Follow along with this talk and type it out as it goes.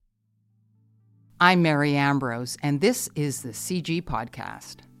I'm Mary Ambrose, and this is the CG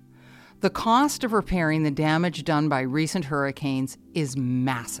Podcast. The cost of repairing the damage done by recent hurricanes is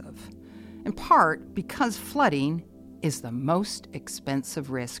massive, in part because flooding is the most expensive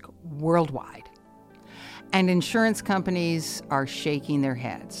risk worldwide. And insurance companies are shaking their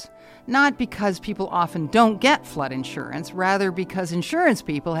heads. Not because people often don't get flood insurance, rather because insurance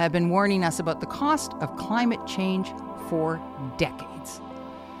people have been warning us about the cost of climate change for decades.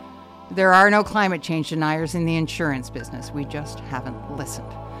 There are no climate change deniers in the insurance business. We just haven't listened.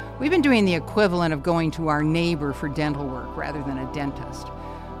 We've been doing the equivalent of going to our neighbor for dental work rather than a dentist.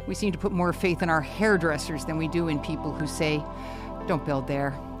 We seem to put more faith in our hairdressers than we do in people who say, "Don't build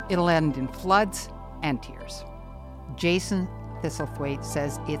there. It'll end in floods and tears." Jason Thistlethwaite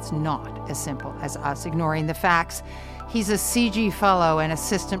says it's not as simple as us ignoring the facts. He's a CG fellow and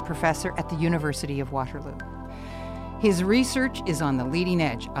assistant professor at the University of Waterloo. His research is on the leading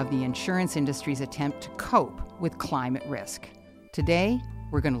edge of the insurance industry's attempt to cope with climate risk. Today,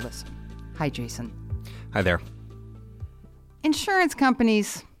 we're going to listen. Hi, Jason. Hi there. Insurance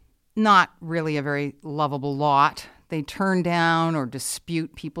companies, not really a very lovable lot. They turn down or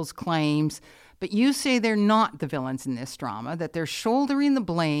dispute people's claims. But you say they're not the villains in this drama, that they're shouldering the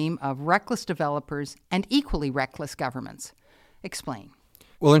blame of reckless developers and equally reckless governments. Explain.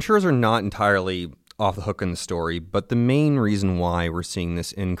 Well, insurers are not entirely off the hook in the story, but the main reason why we're seeing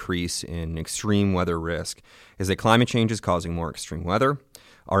this increase in extreme weather risk is that climate change is causing more extreme weather.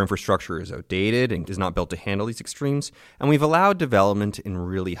 Our infrastructure is outdated and is not built to handle these extremes, and we've allowed development in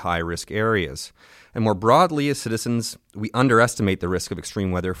really high-risk areas. And more broadly, as citizens, we underestimate the risk of extreme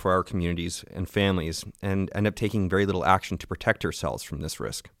weather for our communities and families and end up taking very little action to protect ourselves from this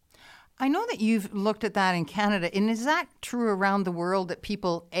risk. I know that you've looked at that in Canada, and is that true around the world, that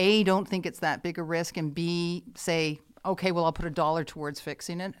people, A, don't think it's that big a risk, and B, say, okay, well, I'll put $1 towards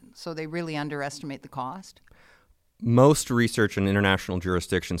fixing it, so they really underestimate the cost? Most research in international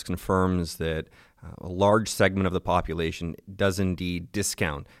jurisdictions confirms that a large segment of the population does indeed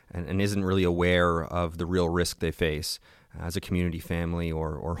discount and isn't really aware of the real risk they face as a community, family,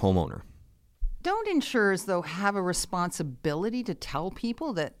 or homeowner. Don't insurers, though, have a responsibility to tell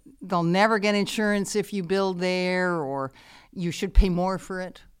people that they'll never get insurance if you build there, or you should pay more for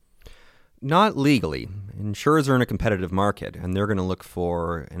it? Not legally. Insurers are in a competitive market, and they're going to look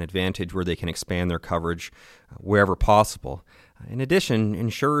for an advantage where they can expand their coverage wherever possible. In addition,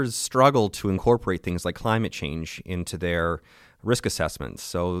 insurers struggle to incorporate things like climate change into their risk assessments,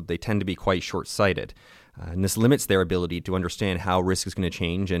 so they tend to be quite short-sighted. And this limits their ability to understand how risk is going to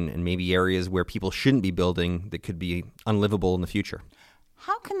change and maybe areas where people shouldn't be building that could be unlivable in the future.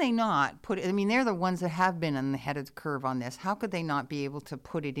 How can they not put it? I mean, they're the ones that have been on the head of the curve on this. How could they not be able to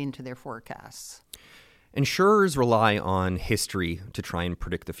put it into their forecasts? Insurers rely on history to try and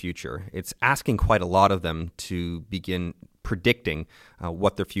predict the future. It's asking quite a lot of them to begin predicting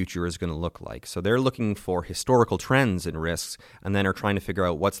what their future is going to look like. So they're looking for historical trends and risks and then are trying to figure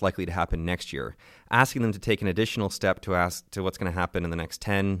out what's likely to happen next year. Asking them to take an additional step to ask to what's going to happen in the next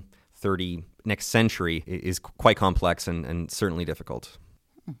 10, 30, next century is quite complex and certainly difficult.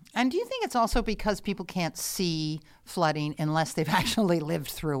 And do you think it's also because people can't see flooding unless they've actually lived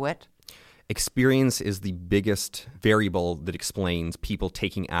through it? Experience is the biggest variable that explains people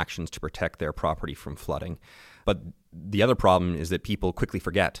taking actions to protect their property from flooding. But the other problem is that people quickly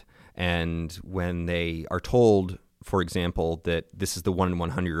forget. And when they are told, for example, that this is the 1 in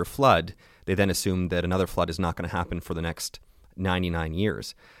 100-year flood, they then assume that another flood is not going to happen for the next 99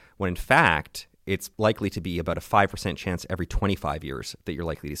 years. When in fact, it's likely to be about a 5% chance every 25 years that you're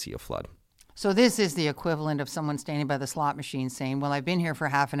likely to see a flood. So this is the equivalent of someone standing by the slot machine saying, well, I've been here for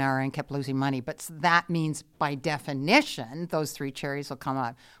half an hour and kept losing money. But that means, by definition, those 3 cherries will come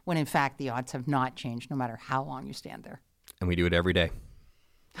up, when in fact the odds have not changed no matter how long you stand there. And we do it every day.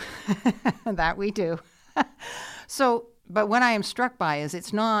 That we do. But what I am struck by is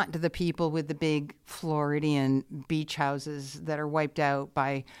it's not the people with the big Floridian beach houses that are wiped out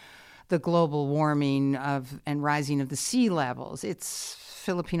by the global warming and rising of the sea levels. It's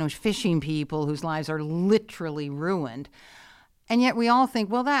Filipino fishing people whose lives are literally ruined. And yet we all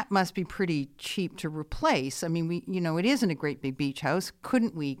think, well, that must be pretty cheap to replace. I mean, it isn't a great big beach house.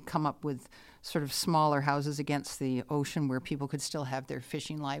 Couldn't we come up with sort of smaller houses against the ocean where people could still have their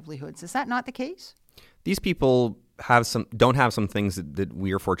fishing livelihoods? Is that not the case? These people don't have some things that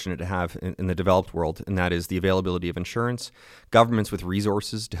we are fortunate to have in the developed world, and that is the availability of insurance, governments with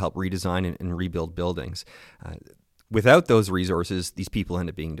resources to help redesign and rebuild buildings. Without those resources, these people end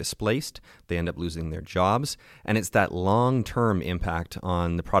up being displaced, they end up losing their jobs, and it's that long-term impact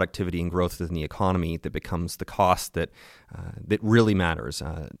on the productivity and growth within the economy that becomes the cost that really matters.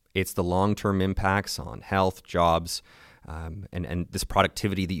 It's the long-term impacts on health, jobs, and this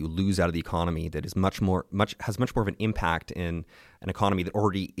productivity that you lose out of the economy that is has much more of an impact in an economy that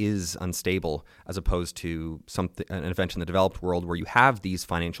already is unstable, as opposed to an event in the developed world where you have these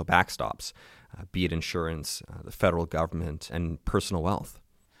financial backstops, be it insurance, the federal government, and personal wealth.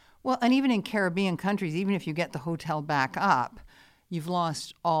 Well, and even in Caribbean countries, even if you get the hotel back up, you've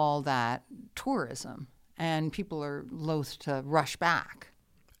lost all that tourism, and people are loath to rush back.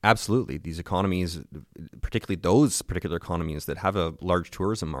 Absolutely. These economies, particularly those particular economies that have a large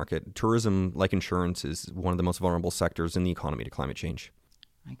tourism market, tourism, like insurance, is one of the most vulnerable sectors in the economy to climate change.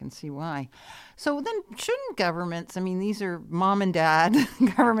 I can see why. So then shouldn't governments, these are mom and dad,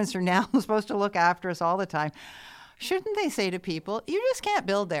 governments are now supposed to look after us all the time. Shouldn't they say to people, you just can't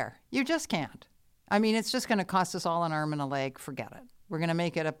build there. You just can't. It's just going to cost us all an arm and a leg. Forget it. We're going to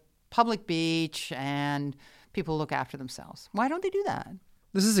make it a public beach and people look after themselves. Why don't they do that?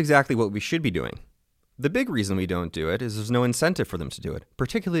 This is exactly what we should be doing. The big reason we don't do it is there's no incentive for them to do it,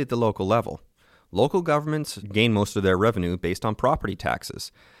 particularly at the local level. Local governments gain most of their revenue based on property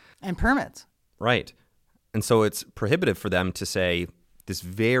taxes. And permits. Right. And so it's prohibitive for them to say, this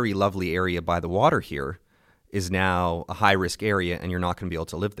very lovely area by the water here is now a high-risk area and you're not going to be able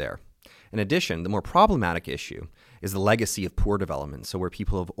to live there. In addition, the more problematic issue is the legacy of poor development, so where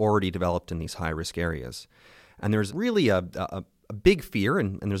people have already developed in these high-risk areas. And there's really a big fear,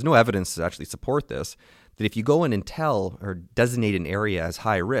 and there's no evidence to actually support this, that if you go in and tell or designate an area as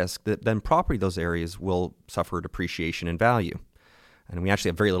high risk, that then property those areas will suffer depreciation in value. And we actually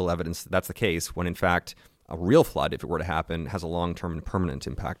have very little evidence that that's the case, when in fact a real flood, if it were to happen, has a long-term and permanent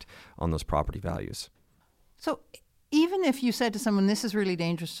impact on those property values. So even if you said to someone, this is really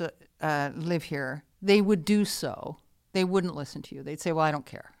dangerous to live here, they would do so. They wouldn't listen to you. They'd say, well, I don't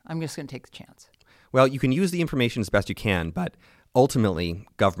care. I'm just going to take the chance. Well, you can use the information as best you can, but ultimately,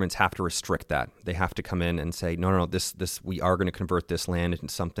 governments have to restrict that. They have to come in and say, no, this we are going to convert this land into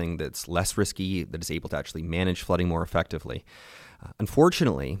something that's less risky, that is able to actually manage flooding more effectively.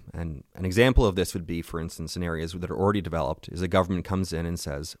 Unfortunately, and an example of this would be, for instance, in areas that are already developed, is a government comes in and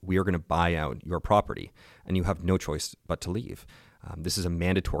says, we are going to buy out your property, and you have no choice but to leave. This is a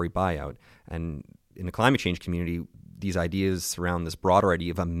mandatory buyout. And in the climate change community, these ideas surround this broader idea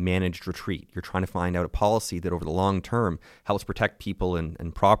of a managed retreat. You're trying to find out a policy that over the long term helps protect people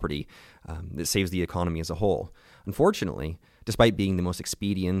and property, that saves the economy as a whole. Unfortunately, despite being the most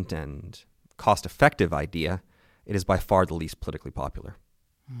expedient and cost-effective idea, it is by far the least politically popular.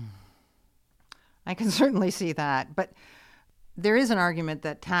 I can certainly see that. But there is an argument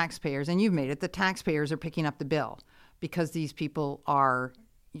that taxpayers, and you've made it, the taxpayers are picking up the bill because these people are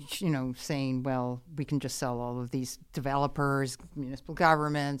saying, well, we can just sell all of these developers, municipal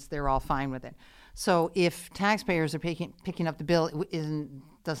governments, they're all fine with it. So if taxpayers are picking up the bill,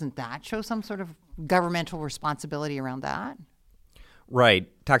 doesn't that show some sort of governmental responsibility around that? Right.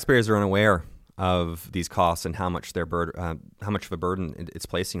 Taxpayers are unaware of these costs and how much of a burden it's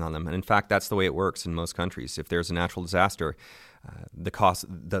placing on them. And in fact, that's the way it works in most countries. If there's a natural disaster,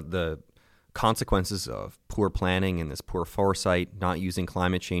 the consequences of poor planning and this poor foresight, not using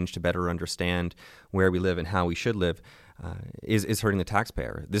climate change to better understand where we live and how we should live, is hurting the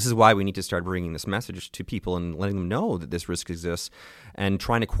taxpayer. This is why we need to start bringing this message to people and letting them know that this risk exists, and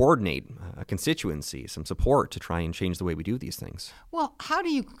trying to coordinate a constituency, some support to try and change the way we do these things. Well, how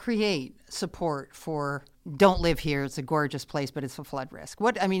do you create support for don't live here, it's a gorgeous place, but it's a flood risk?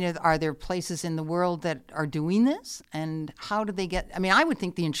 Are there places in the world that are doing this? And how do they get, I would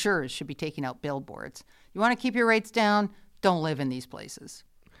think the insurers should be taking out billboards. You want to keep your rates down? Don't live in these places.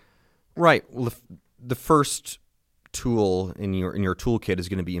 Right. Well, the first tool in your toolkit is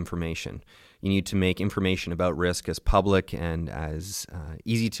going to be information. You need to make information about risk as public and as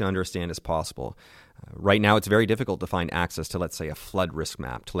easy to understand as possible. Right now, it's very difficult to find access to, let's say, a flood risk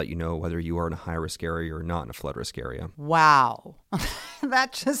map to let you know whether you are in a high-risk area or not in a flood risk area. Wow.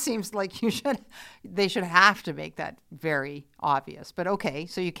 That just seems like they should have to make that very obvious. But okay,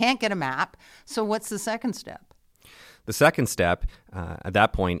 so you can't get a map. So what's the second step? The second step at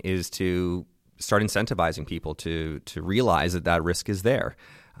that point is to start incentivizing people to realize that risk is there.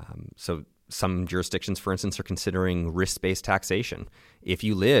 So some jurisdictions, for instance, are considering risk-based taxation. If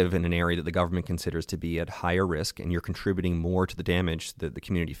you live in an area that the government considers to be at higher risk and you're contributing more to the damage that the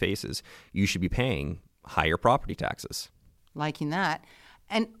community faces, you should be paying higher property taxes. Liking that.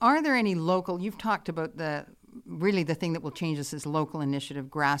 And are there any local, you've talked about the really the thing that will change this is local initiative,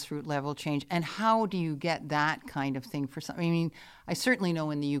 grassroots level change. And how do you get that kind of thing for something? I mean, I certainly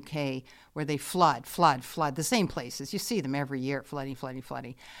know in the UK where they flood, the same places. You see them every year,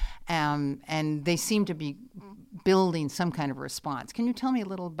 flooding. And they seem to be building some kind of response. Can you tell me a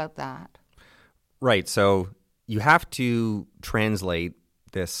little about that? Right. So you have to translate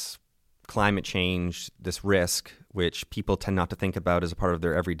this climate change, this risk, which people tend not to think about as a part of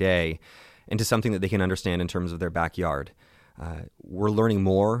their everyday, into something that they can understand in terms of their backyard. We're learning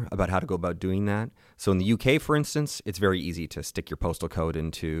more about how to go about doing that. So in the UK, for instance, it's very easy to stick your postal code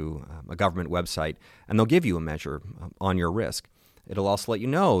into a government website, and they'll give you a measure on your risk. It'll also let you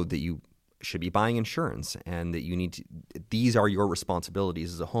know that you should be buying insurance and that you need to, these are your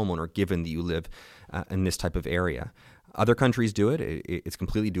responsibilities as a homeowner, given that you live in this type of area. Other countries do it. It's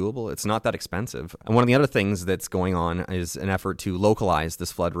completely doable. It's not that expensive. And one of the other things that's going on is an effort to localize this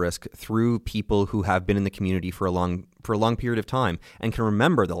flood risk through people who have been in the community for a long period of time and can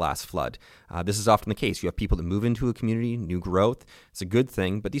remember the last flood. This is often the case. You have people that move into a community, new growth. It's a good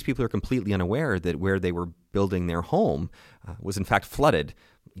thing, but these people are completely unaware that where they were building their home was in fact flooded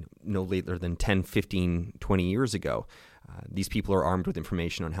no later than 10, 15, 20 years ago. These people are armed with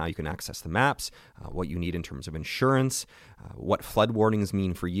information on how you can access the maps, what you need in terms of insurance, what flood warnings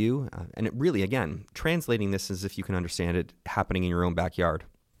mean for you. And it really, again, translating this as if you can understand it happening in your own backyard.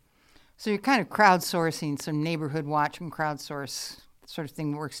 So you're kind of crowdsourcing some neighborhood watch and crowdsource sort of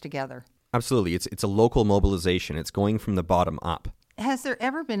thing works together. Absolutely. It's a local mobilization. It's going from the bottom up. Has there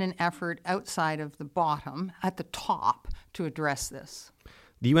ever been an effort outside of the bottom, at the top, to address this?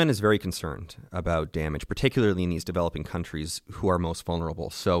 The UN is very concerned about damage, particularly in these developing countries who are most vulnerable.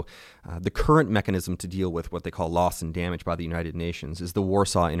 So the current mechanism to deal with what they call loss and damage by the United Nations is the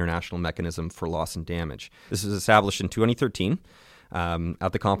Warsaw International Mechanism for Loss and Damage. This was established in 2013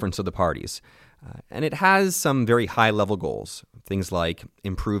 at the Conference of the Parties. And it has some very high-level goals, things like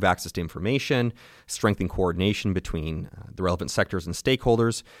improve access to information, strengthen coordination between the relevant sectors and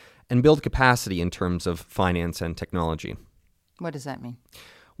stakeholders, and build capacity in terms of finance and technology. What does that mean?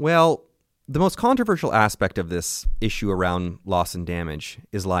 Well, the most controversial aspect of this issue around loss and damage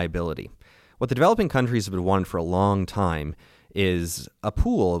is liability. What the developing countries have been wanting for a long time is a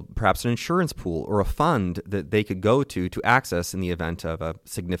pool, perhaps an insurance pool or a fund that they could go to access in the event of a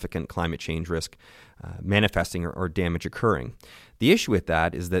significant climate change risk manifesting or damage occurring. The issue with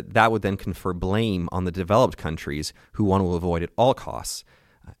that is that would then confer blame on the developed countries who want to avoid at all costs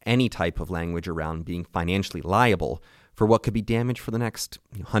any type of language around being financially liable for what could be damage for the next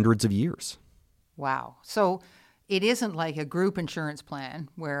hundreds of years. Wow. So it isn't like a group insurance plan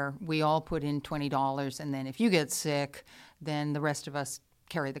where we all put in $20 and then if you get sick, then the rest of us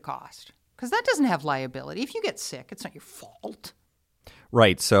carry the cost. Because that doesn't have liability. If you get sick, it's not your fault.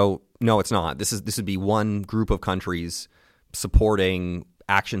 Right. So no, it's not. This would be one group of countries supporting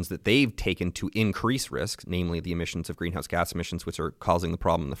actions that they've taken to increase risk, namely the emissions of greenhouse gas emissions, which are causing the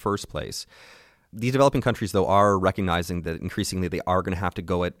problem in the first place. These developing countries, though, are recognizing that increasingly they are going to have to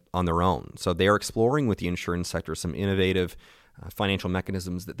go it on their own. So they are exploring with the insurance sector some innovative financial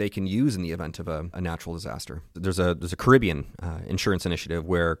mechanisms that they can use in the event of a natural disaster. There's a Caribbean insurance initiative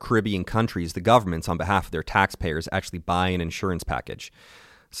where Caribbean countries, the governments, on behalf of their taxpayers, actually buy an insurance package.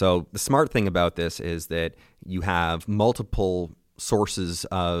 So the smart thing about this is that you have multiple sources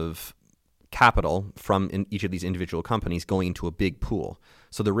of capital from each of these individual companies going into a big pool.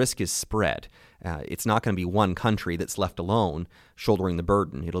 So the risk is spread. It's not going to be one country that's left alone shouldering the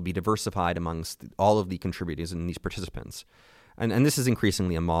burden. It'll be diversified amongst all of the contributors and these participants. And this is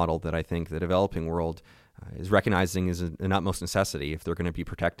increasingly a model that I think the developing world is recognizing is an utmost necessity if they're going to be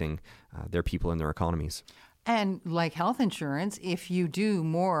protecting their people and their economies. And like health insurance, if you do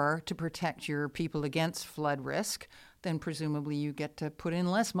more to protect your people against flood risk, then presumably you get to put in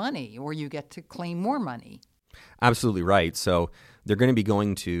less money or you get to claim more money. Absolutely right. So they're going to be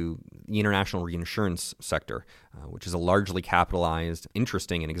going to the international reinsurance sector, which is a largely capitalized,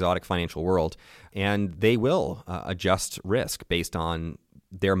 interesting, and exotic financial world. And they will adjust risk based on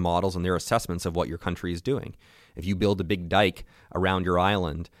their models and their assessments of what your country is doing. If you build a big dike around your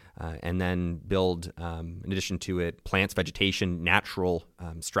island and then build, in addition to it, plants, vegetation, natural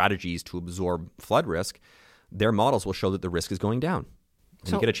strategies to absorb flood risk, their models will show that the risk is going down.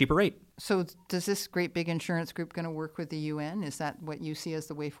 And you get a cheaper rate. So does this great big insurance group going to work with the UN? Is that what you see as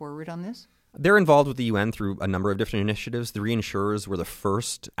the way forward on this? They're involved with the UN through a number of different initiatives. The reinsurers were the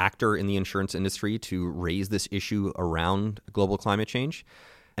first actor in the insurance industry to raise this issue around global climate change.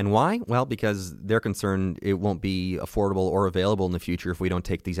 And why? Well, because they're concerned it won't be affordable or available in the future if we don't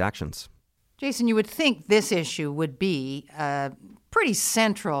take these actions. Jason, you would think this issue would be pretty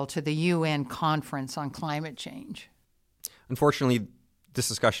central to the UN conference on climate change. Unfortunately, this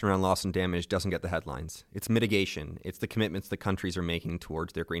discussion around loss and damage doesn't get the headlines. It's mitigation. It's the commitments that countries are making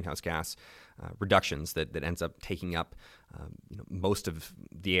towards their greenhouse gas reductions that ends up taking up most of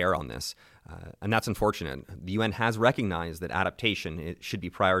the air on this. And that's unfortunate. The UN has recognized that adaptation should be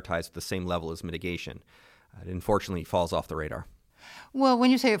prioritized at the same level as mitigation. It unfortunately falls off the radar. Well,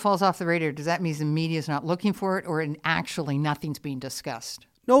 when you say it falls off the radar, does that mean the media is not looking for it, or actually nothing's being discussed?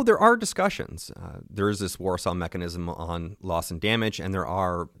 No, there are discussions. There is this Warsaw mechanism on loss and damage, and there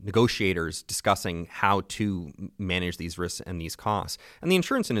are negotiators discussing how to manage these risks and these costs. And the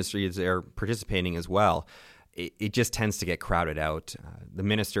insurance industry is there participating as well. It just tends to get crowded out. The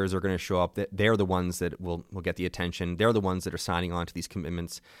ministers are going to show up. They're the ones that will get the attention. They're the ones that are signing on to these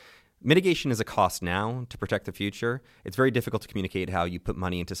commitments. Mitigation is a cost now to protect the future. It's very difficult to communicate how you put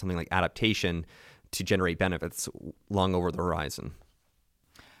money into something like adaptation to generate benefits long over the horizon.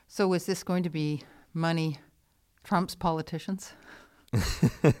 So is this going to be money trumps politicians?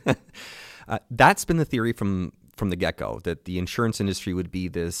 That's been the theory from the get-go, that the insurance industry would be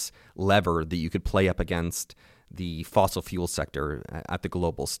this lever that you could play up against the fossil fuel sector at the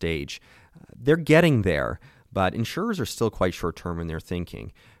global stage. They're getting there, but insurers are still quite short-term in their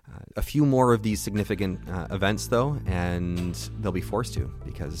thinking. A few more of these significant events, though, and they'll be forced to,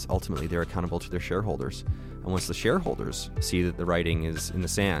 because ultimately they're accountable to their shareholders. And once the shareholders see that the writing is in the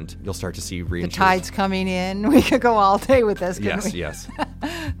sand, you'll start to see reinsurance. The tide's coming in. We could go all day with this, couldn't we? Yes.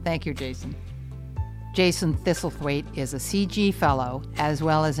 Thank you, Jason. Jason Thistlethwaite is a CG Fellow, as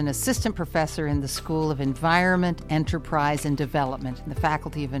well as an Assistant Professor in the School of Environment, Enterprise and Development in the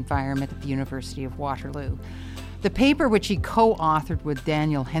Faculty of Environment at the University of Waterloo. The paper, which he co-authored with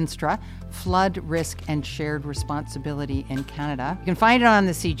Daniel Henstra, Flood Risk and Shared Responsibility in Canada. You can find it on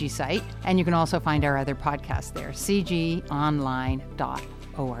the CG site, and you can also find our other podcasts there, cgonline.org.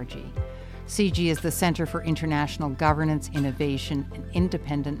 CG is the Center for International Governance, Innovation, an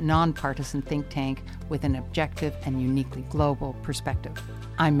independent, nonpartisan think tank with an objective and uniquely global perspective.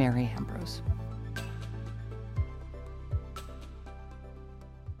 I'm Mary Ambrose.